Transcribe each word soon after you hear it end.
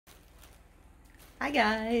Hi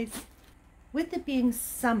guys! With it being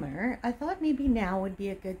summer, I thought maybe now would be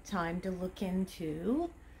a good time to look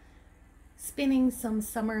into spinning some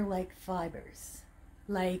summer-like fibers,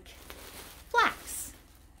 like flax,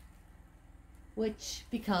 which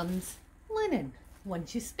becomes linen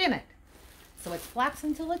once you spin it. So it's flax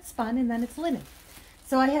until it's spun and then it's linen.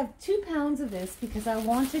 So I have 2 pounds of this because I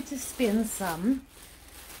wanted to spin some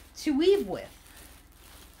to weave with.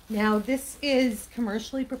 Now this is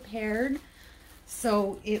commercially prepared,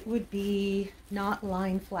 so it would be not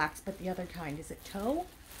lined flax, but the other kind. Is it tow?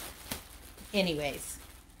 Anyways,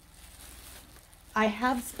 I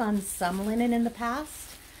have spun some linen in the past,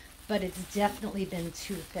 but it's definitely been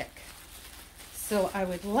too thick. So I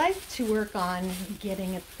would like to work on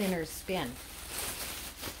getting a thinner spin.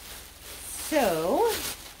 So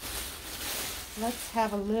let's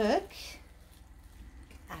have a look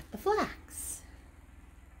at the flax.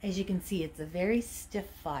 As you can see, it's a very stiff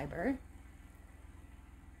fiber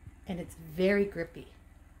and it's very grippy.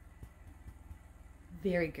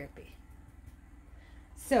 Very grippy.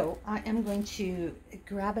 So I am going to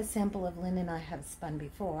grab a sample of linen I have spun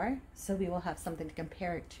before, so we will have something to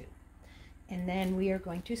compare it to. And then we are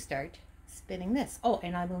going to start spinning this. Oh,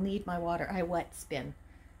 and I will need my water. I wet spin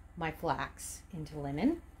my flax into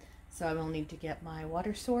linen. So I will need to get my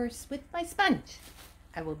water source with my sponge.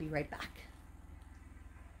 I will be right back.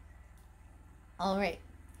 All right,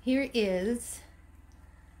 here is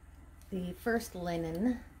the first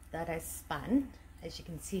linen that I spun. As you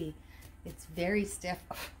can see, it's very stiff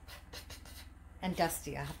and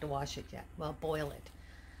dusty. I have to wash it yet. Well, boil it.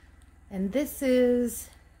 And this is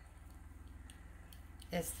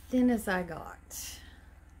as thin as I got,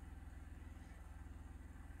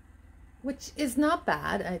 which is not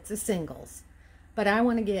bad. It's a singles, but I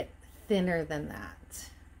want to get thinner than that.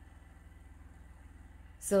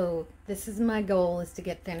 So this is my goal, is to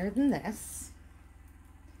get thinner than this.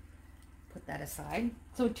 Put that aside.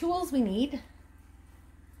 So tools we need,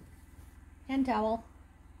 hand towel.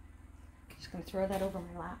 Just going to throw that over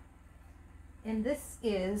my lap. And this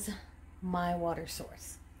is my water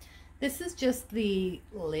source. This is just the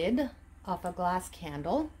lid off a glass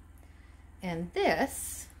candle. And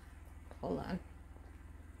this, hold on,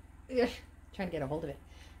 trying to get a hold of it.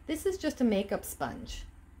 This is just a makeup sponge.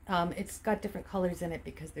 It's got different colors in it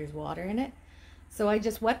because there's water in it. So I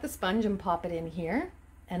just wet the sponge and pop it in here,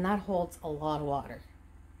 and that holds a lot of water.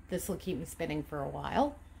 This will keep me spinning for a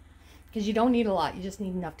while because you don't need a lot. You just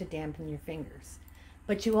need enough to dampen your fingers.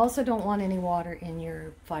 But you also don't want any water in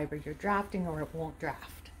your fiber you're drafting, or it won't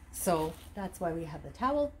draft. So that's why we have the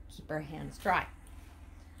towel, keep our hands dry.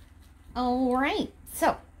 All right,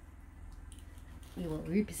 so we will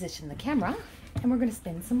reposition the camera and we're going to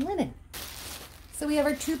spin some linen. So we have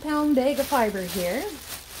our 2 pound bag of fiber here.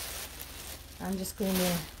 I'm just going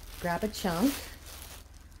to grab a chunk,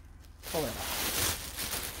 pull it off.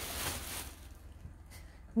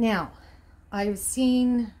 Now, I've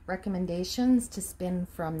seen recommendations to spin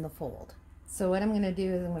from the fold. So what I'm going to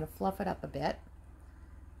do is I'm going to fluff it up a bit.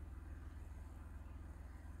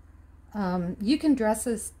 You can dress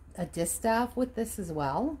a distaff with this as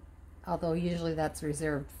well, although usually that's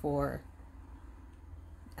reserved for,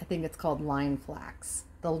 I think it's called line flax.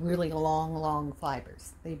 The really long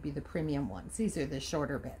fibers. They'd be the premium ones. These are the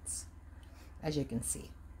shorter bits, as you can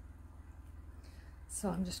see. So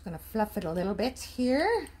I'm just going to fluff it a little bit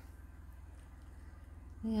here.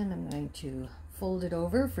 And I'm going to fold it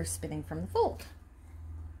over for spinning from the fold.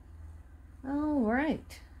 All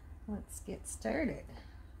right, let's get started.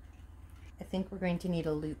 I think we're going to need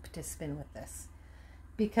a loop to spin with this.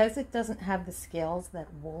 Because it doesn't have the scales that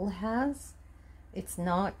wool has, it's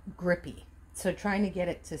not grippy. So trying to get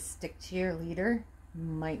it to stick to your leader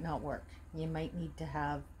might not work. You might need to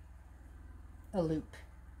have a loop.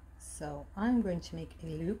 So I'm going to make a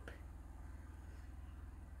loop.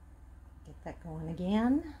 Get that going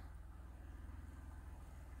again.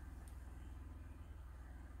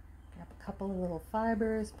 Grab a couple of little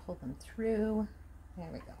fibers, pull them through. There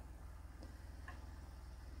we go.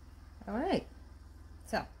 All right.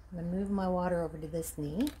 So I'm going to move my water over to this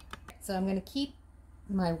knee. So I'm going to keep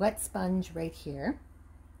my wet sponge right here.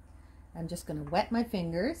 I'm just going to wet my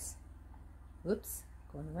fingers. Whoops,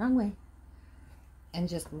 going the wrong way. And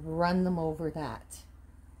just run them over that.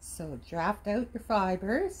 So draft out your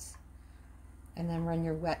fibers and then run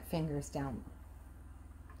your wet fingers down.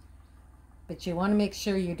 But you want to make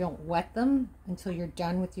sure you don't wet them until you're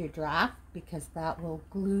done with your draft, because that will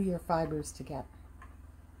glue your fibers together.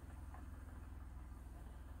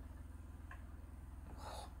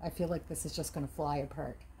 I feel like this is just going to fly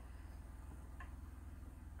apart.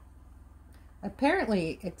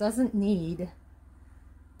 Apparently, it doesn't need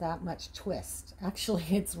that much twist. Actually,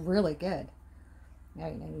 it's really good. Now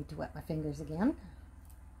I need to wet my fingers again.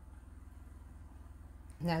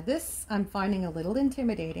 Now this I'm finding a little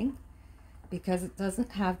intimidating because it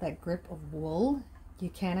doesn't have that grip of wool. You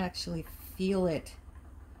can't actually feel it.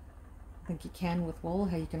 I think you can with wool,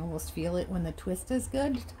 how you can almost feel it when the twist is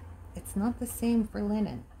good. It's not the same for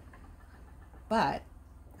linen. But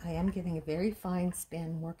I am getting a very fine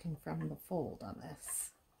spin working from the fold on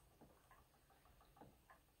this.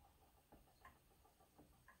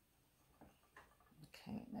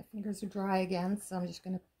 Okay, my fingers are dry again, so I'm just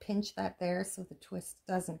going to pinch that there so the twist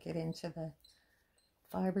doesn't get into the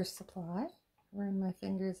fiber supply. Run my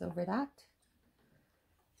fingers over that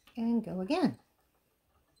and go again.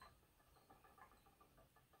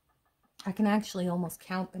 I can actually almost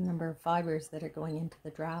count the number of fibers that are going into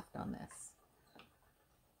the draft on this.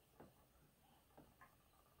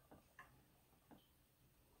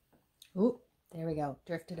 Oh, there we go,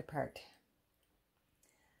 drifted apart.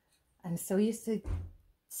 I'm so used to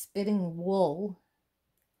spitting wool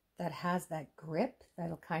that has that grip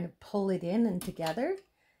that'll kind of pull it in and together,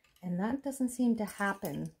 and that doesn't seem to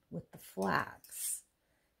happen with the flax.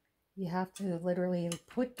 You have to literally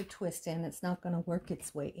put the twist in. It's not going to work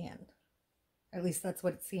its way in. At least that's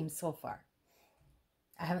what it seems so far.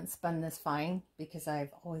 I haven't spun this fine because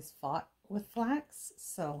I've always fought with flax.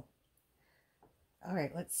 So, all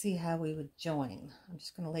right, let's see how we would join. I'm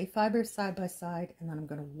just going to lay fibers side by side, and then I'm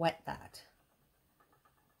going to wet that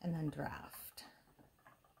and then draft.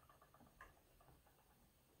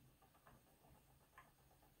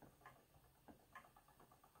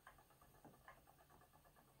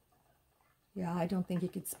 Yeah, I don't think you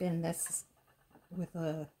could spin this with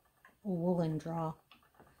a woolen draw.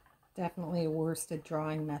 Definitely a worsted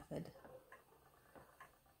drawing method.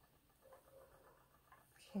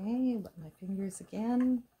 Okay, wet my fingers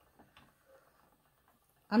again.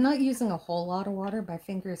 I'm not using a whole lot of water. My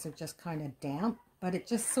fingers are just kind of damp, but it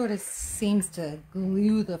just sort of seems to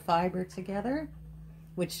glue the fiber together,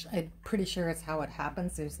 which I'm pretty sure is how it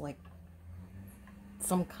happens. There's like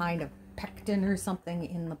some kind of pectin or something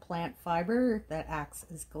in the plant fiber that acts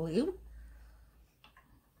as glue.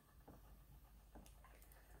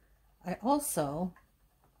 I also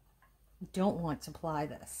don't want to ply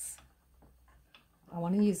this. I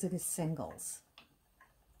want to use it as singles.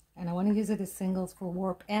 And I want to use it as singles for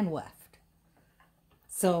warp and weft.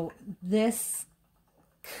 So this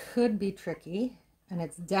could be tricky, and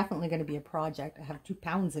it's definitely going to be a project. I have 2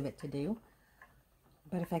 pounds of it to do.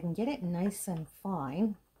 But if I can get it nice and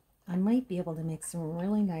fine, I might be able to make some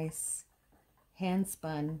really nice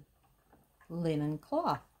hand-spun linen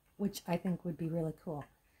cloth, which I think would be really cool.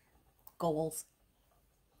 Goals.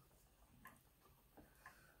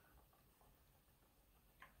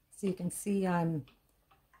 So you can see I'm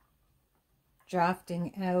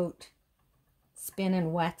drafting out spin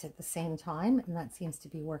and wet at the same time, and that seems to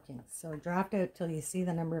be working. So draft out till you see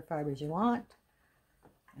the number of fibers you want,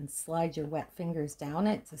 and slide your wet fingers down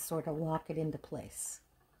it to sort of lock it into place.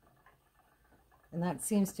 And that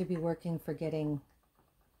seems to be working for getting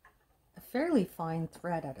a fairly fine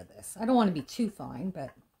thread out of this. I don't want to be too fine,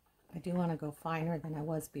 but I do want to go finer than I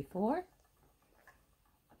was before.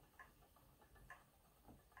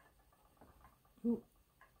 Ooh,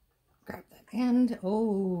 grab that end.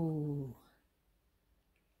 Oh,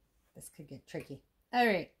 this could get tricky. All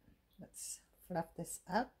right, let's fluff this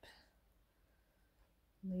up.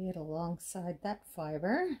 Lay it alongside that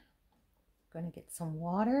fiber. I'm going to get some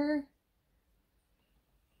water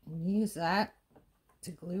and use that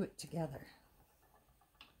to glue it together.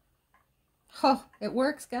 Oh, it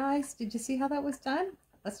works, guys. Did you see how that was done?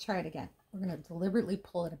 Let's try it again. We're going to deliberately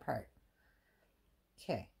pull it apart.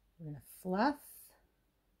 Okay, we're going to fluff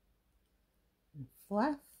and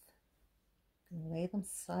fluff. I'm going to lay them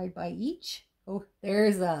side by each. Oh,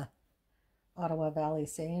 there's a Ottawa Valley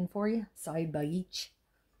saying for you, side by each.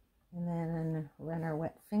 And then run our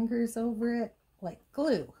wet fingers over it like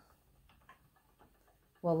glue.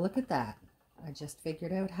 Well, look at that. I just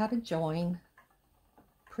figured out how to join.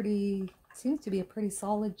 Seems to be a pretty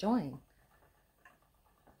solid join.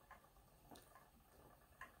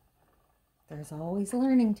 There's always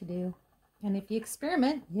learning to do. And if you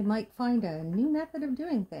experiment, you might find a new method of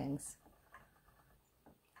doing things.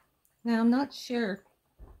 Now, I'm not sure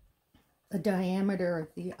the diameter of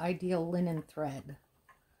the ideal linen thread.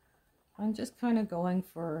 I'm just kind of going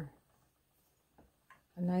for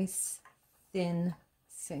a nice thin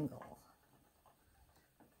single.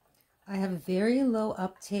 I have very low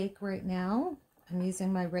uptake right now. I'm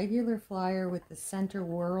using my regular flyer with the center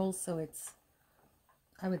whirl, so it's,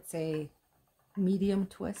 I would say, medium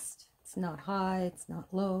twist. It's not high, it's not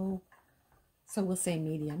low. So we'll say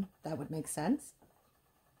medium. That would make sense.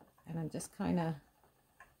 And I'm just kind of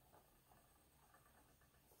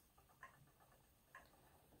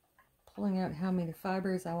pulling out how many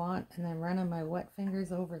fibers I want and then running my wet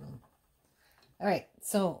fingers over them. All right,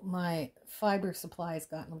 so my fiber supply has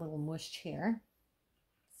gotten a little mushed here.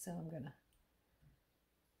 So I'm going to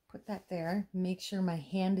put that there. Make sure my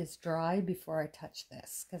hand is dry before I touch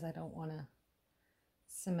this because I don't want to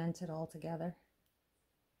cement it all together.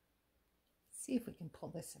 See if we can pull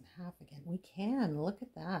this in half again. We can. Look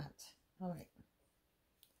at that. All right.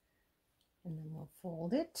 And then we'll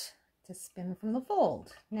fold it to spin from the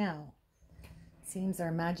fold. Now, it seems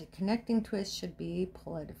our magic connecting twist should be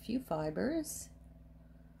pull out a few fibers,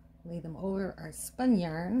 lay them over our spun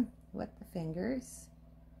yarn, wet the fingers.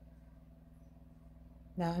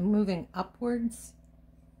 Now I'm moving upwards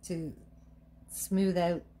to smooth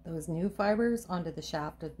out those new fibers onto the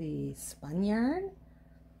shaft of the spun yarn.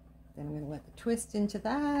 Then I'm going to let the twist into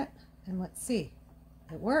that, and let's see.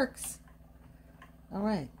 It works. All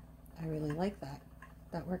right. I really like that.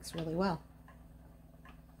 That works really well.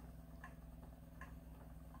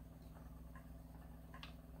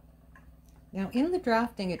 Now in the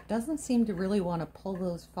drafting, it doesn't seem to really want to pull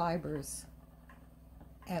those fibers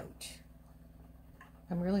out.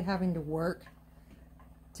 I'm really having to work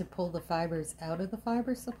to pull the fibers out of the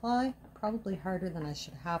fiber supply, probably harder than I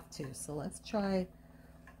should have to. So let's try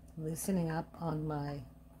loosening up on my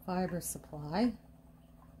fiber supply.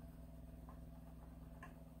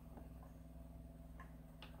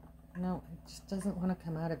 No, it just doesn't want to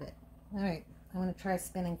come out of it. All right, I'm going to try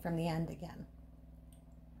spinning from the end again.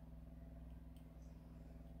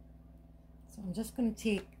 So I'm just going to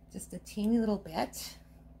take just a teeny little bit.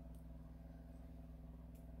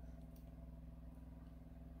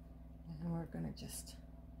 And we're going to just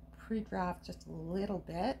pre-draft just a little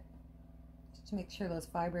bit just to make sure those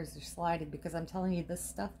fibers are sliding, because I'm telling you, this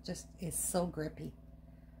stuff just is so grippy.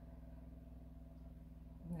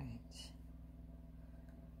 Right.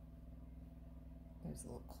 There's a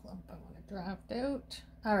little clump I want to draft out.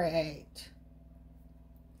 All right.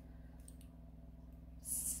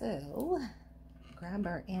 So, grab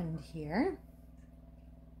our end here.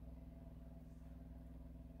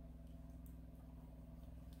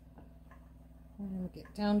 And we'll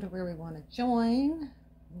get down to where we want to join.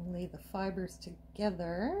 We'll lay the fibers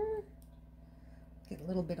together. Get a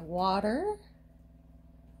little bit of water.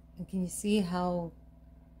 And can you see how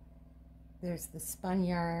there's the spun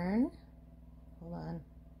yarn? Hold on.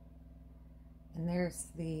 And there's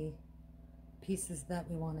the pieces that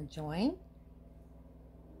we want to join.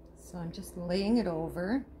 So I'm just laying it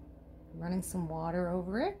over, running some water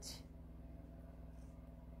over it.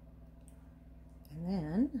 And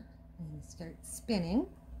then I'm going to start spinning.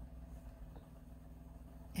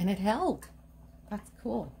 And it held. That's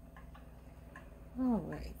cool. All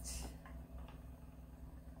right.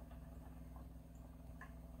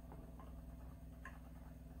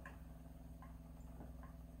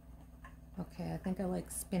 Okay, I think I like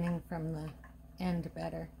spinning from the end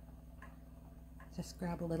better. Just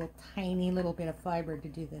grab a little tiny little bit of fiber to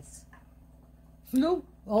do this. Nope.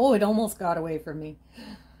 Oh, it almost got away from me.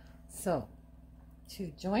 So,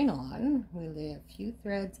 to join on, we lay a few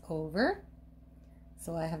threads over.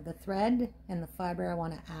 So I have the thread and the fiber I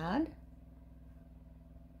want to add.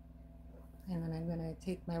 And then I'm going to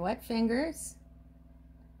take my wet fingers,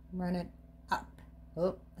 run it up.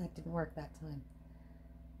 Oh, that didn't work that time.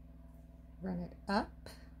 Run it up.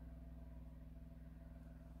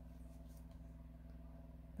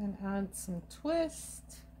 And add some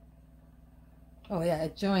twist. Oh yeah,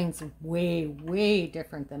 it joins way, way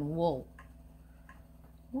different than wool.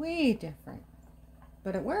 Way different.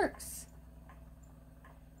 But it works.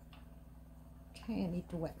 Okay, I need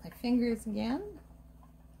to wet my fingers again.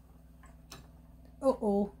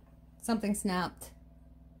 Uh-oh, something snapped.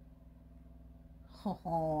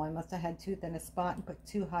 Oh, I must have had tooth in a spot and put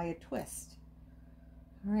too high a twist.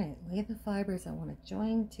 All right, lay the fibers I want to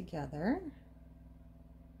join together.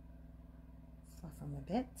 Fluff them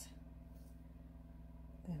a bit.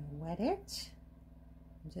 Then wet it.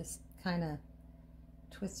 I'm just kind of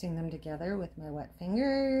twisting them together with my wet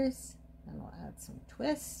fingers. Then I'll add some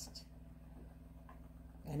twist.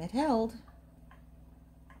 And it held.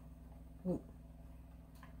 Ooh.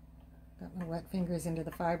 Got my wet fingers into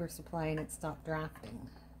the fiber supply and it stopped drafting.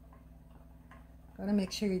 Got to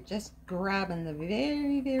make sure you're just grabbing the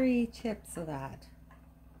very, very tips of that.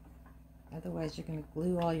 Otherwise you're going to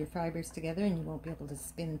glue all your fibers together and you won't be able to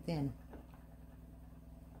spin thin.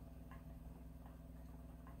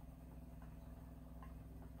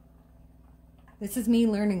 This is me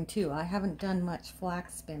learning too. I haven't done much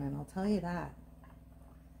flax spinning, I'll tell you that.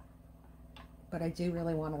 but I do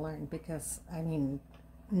really want to learn because, I mean,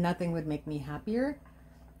 nothing would make me happier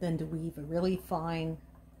than to weave a really fine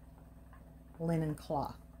linen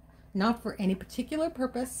cloth. Not for any particular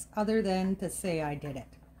purpose other than to say I did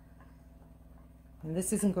it. And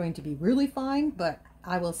this isn't going to be really fine, but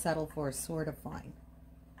I will settle for sort of fine.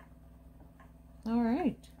 All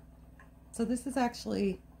right. So this is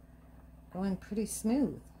actually going pretty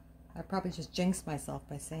smooth. I probably just jinxed myself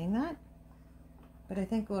by saying that. But I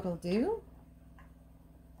think what I'll do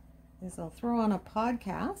is I'll throw on a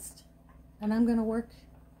podcast and I'm going to work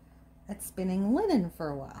at spinning linen for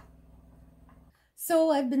a while.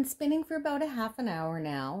 So I've been spinning for about a half an hour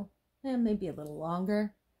now, and maybe a little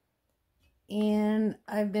longer. And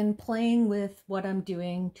I've been playing with what I'm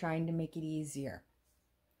doing, trying to make it easier.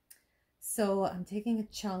 So I'm taking a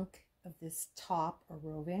chunk of this top or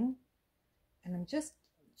roving, and I'm just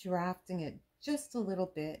drafting it just a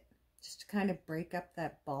little bit, just to kind of break up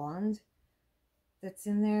that bond that's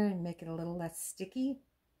in there and make it a little less sticky.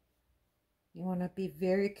 You want to be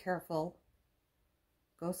very careful.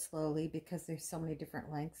 Go slowly because there's so many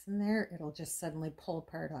different lengths in there. It'll just suddenly pull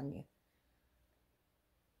apart on you.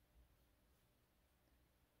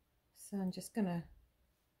 So I'm just going to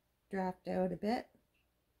draft out a bit.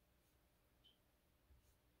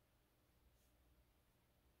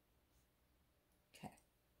 Okay.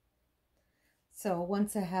 So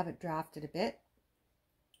once I have it drafted a bit,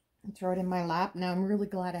 I throw it in my lap. Now I'm really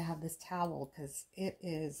glad I have this towel because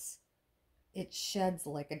it sheds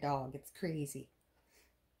like a dog. It's crazy.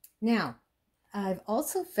 Now, I've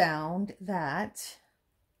also found that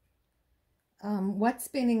wet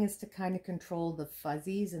spinning is to kind of control the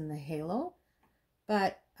fuzzies and the halo,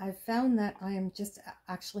 but I've found that I am just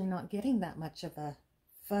actually not getting that much of a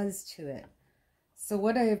fuzz to it. So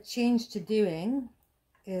what I have changed to doing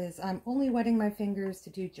is I'm only wetting my fingers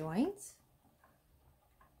to do joints.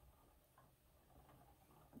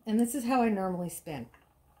 And this is how I normally spin.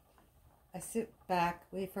 I sit back,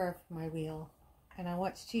 way far from my wheel, and I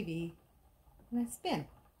watch TV, and I spin.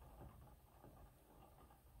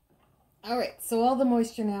 All right, so all the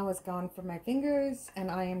moisture now is gone from my fingers,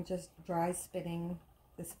 and I am just dry spinning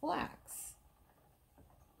this flax.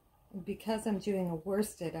 And because I'm doing a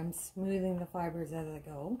worsted, I'm smoothing the fibers as I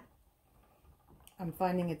go. I'm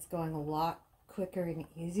finding it's going a lot quicker and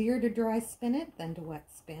easier to dry spin it than to wet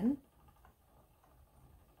spin.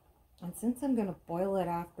 And since I'm going to boil it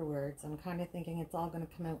afterwards, I'm kind of thinking it's all going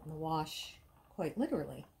to come out in the wash quite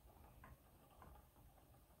literally.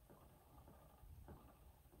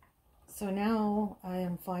 So now I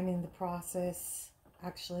am finding the process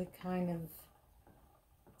actually kind of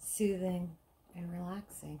soothing and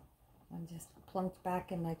relaxing. I'm just plunked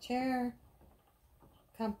back in my chair,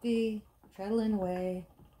 comfy, treadling away,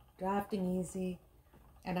 drafting easy,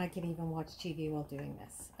 and I can even watch TV while doing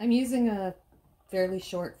this. I'm using a fairly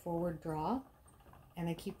short forward draw, and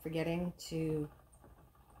I keep forgetting to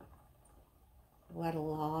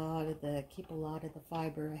keep a lot of the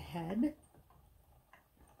fiber ahead.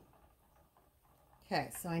 Okay,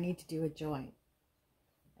 so I need to do a joint.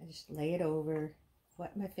 I just lay it over,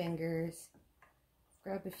 wet my fingers,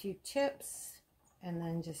 grab a few tips, and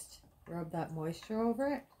then just rub that moisture over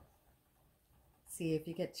it. See, if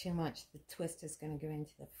you get too much, the twist is going to go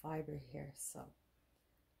into the fiber here, so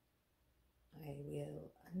I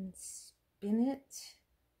will unspin it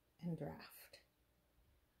and draft.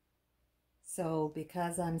 So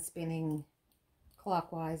because I'm spinning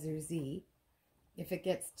clockwise or Z, if it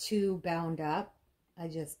gets too bound up, I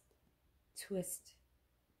just twist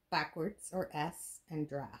backwards or S and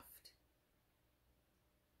draft.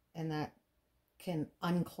 And that can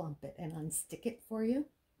unclump it and unstick it for you.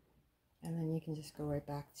 And then you can just go right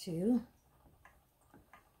back to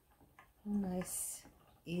a nice,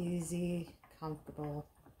 easy, comfortable,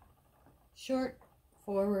 short,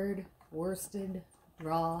 forward, worsted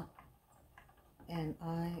draw. And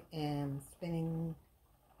I am spinning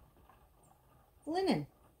linen.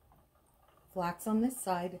 Flax on this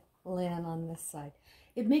side, linen on this side.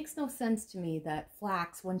 It makes no sense to me that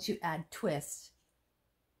flax, once you add twist,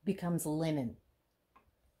 becomes linen.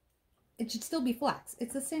 It should still be flax.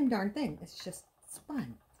 It's the same darn thing. It's just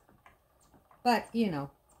spun. But, you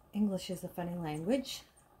know, English is a funny language.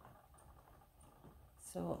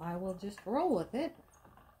 So I will just roll with it.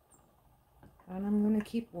 And I'm going to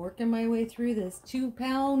keep working my way through this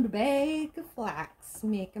 2-pound bag of flax,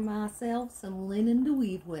 making myself some linen to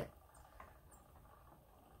weave with.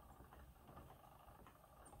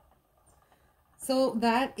 So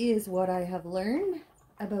that is what I have learned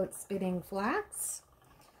about spinning flax.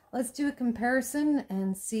 Let's do a comparison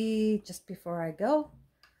and see, just before I go,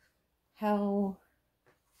 how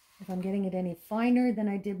if I'm getting it any finer than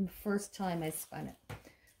I did the first time I spun it,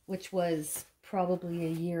 which was probably a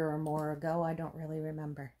year or more ago. I don't really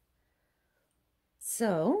remember.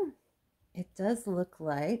 So it does look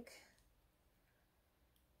like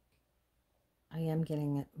I am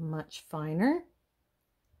getting it much finer.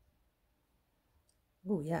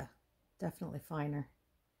 Oh yeah, definitely finer.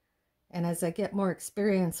 And as I get more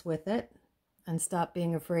experience with it and stop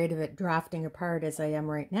being afraid of it drafting apart as I am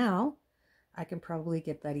right now, I can probably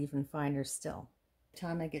get that even finer still. By the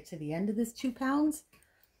time I get to the end of this 2 pounds,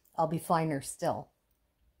 I'll be finer still.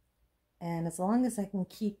 And as long as I can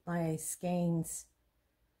keep my skeins,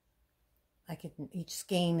 each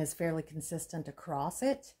skein is fairly consistent across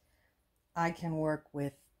it, I can work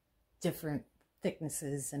with different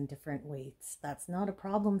thicknesses and different weights. That's not a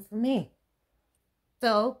problem for me.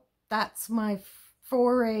 So that's my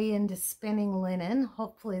foray into spinning linen.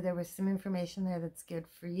 Hopefully there was some information there that's good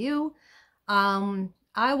for you.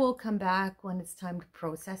 I will come back when it's time to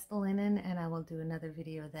process the linen, and I will do another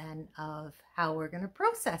video then of how we're going to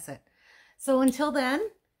process it. So until then,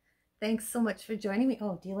 thanks so much for joining me.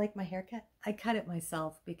 Oh, do you like my haircut? I cut it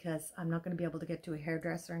myself because I'm not going to be able to get to a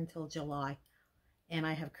hairdresser until July. And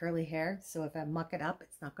I have curly hair, so if I muck it up,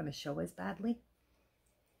 it's not going to show as badly.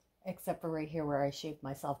 Except for right here where I shaved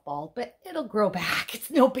myself bald, but it'll grow back.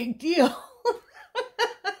 It's no big deal.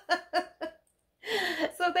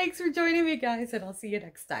 So thanks for joining me, guys, and I'll see you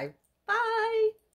next time. Bye.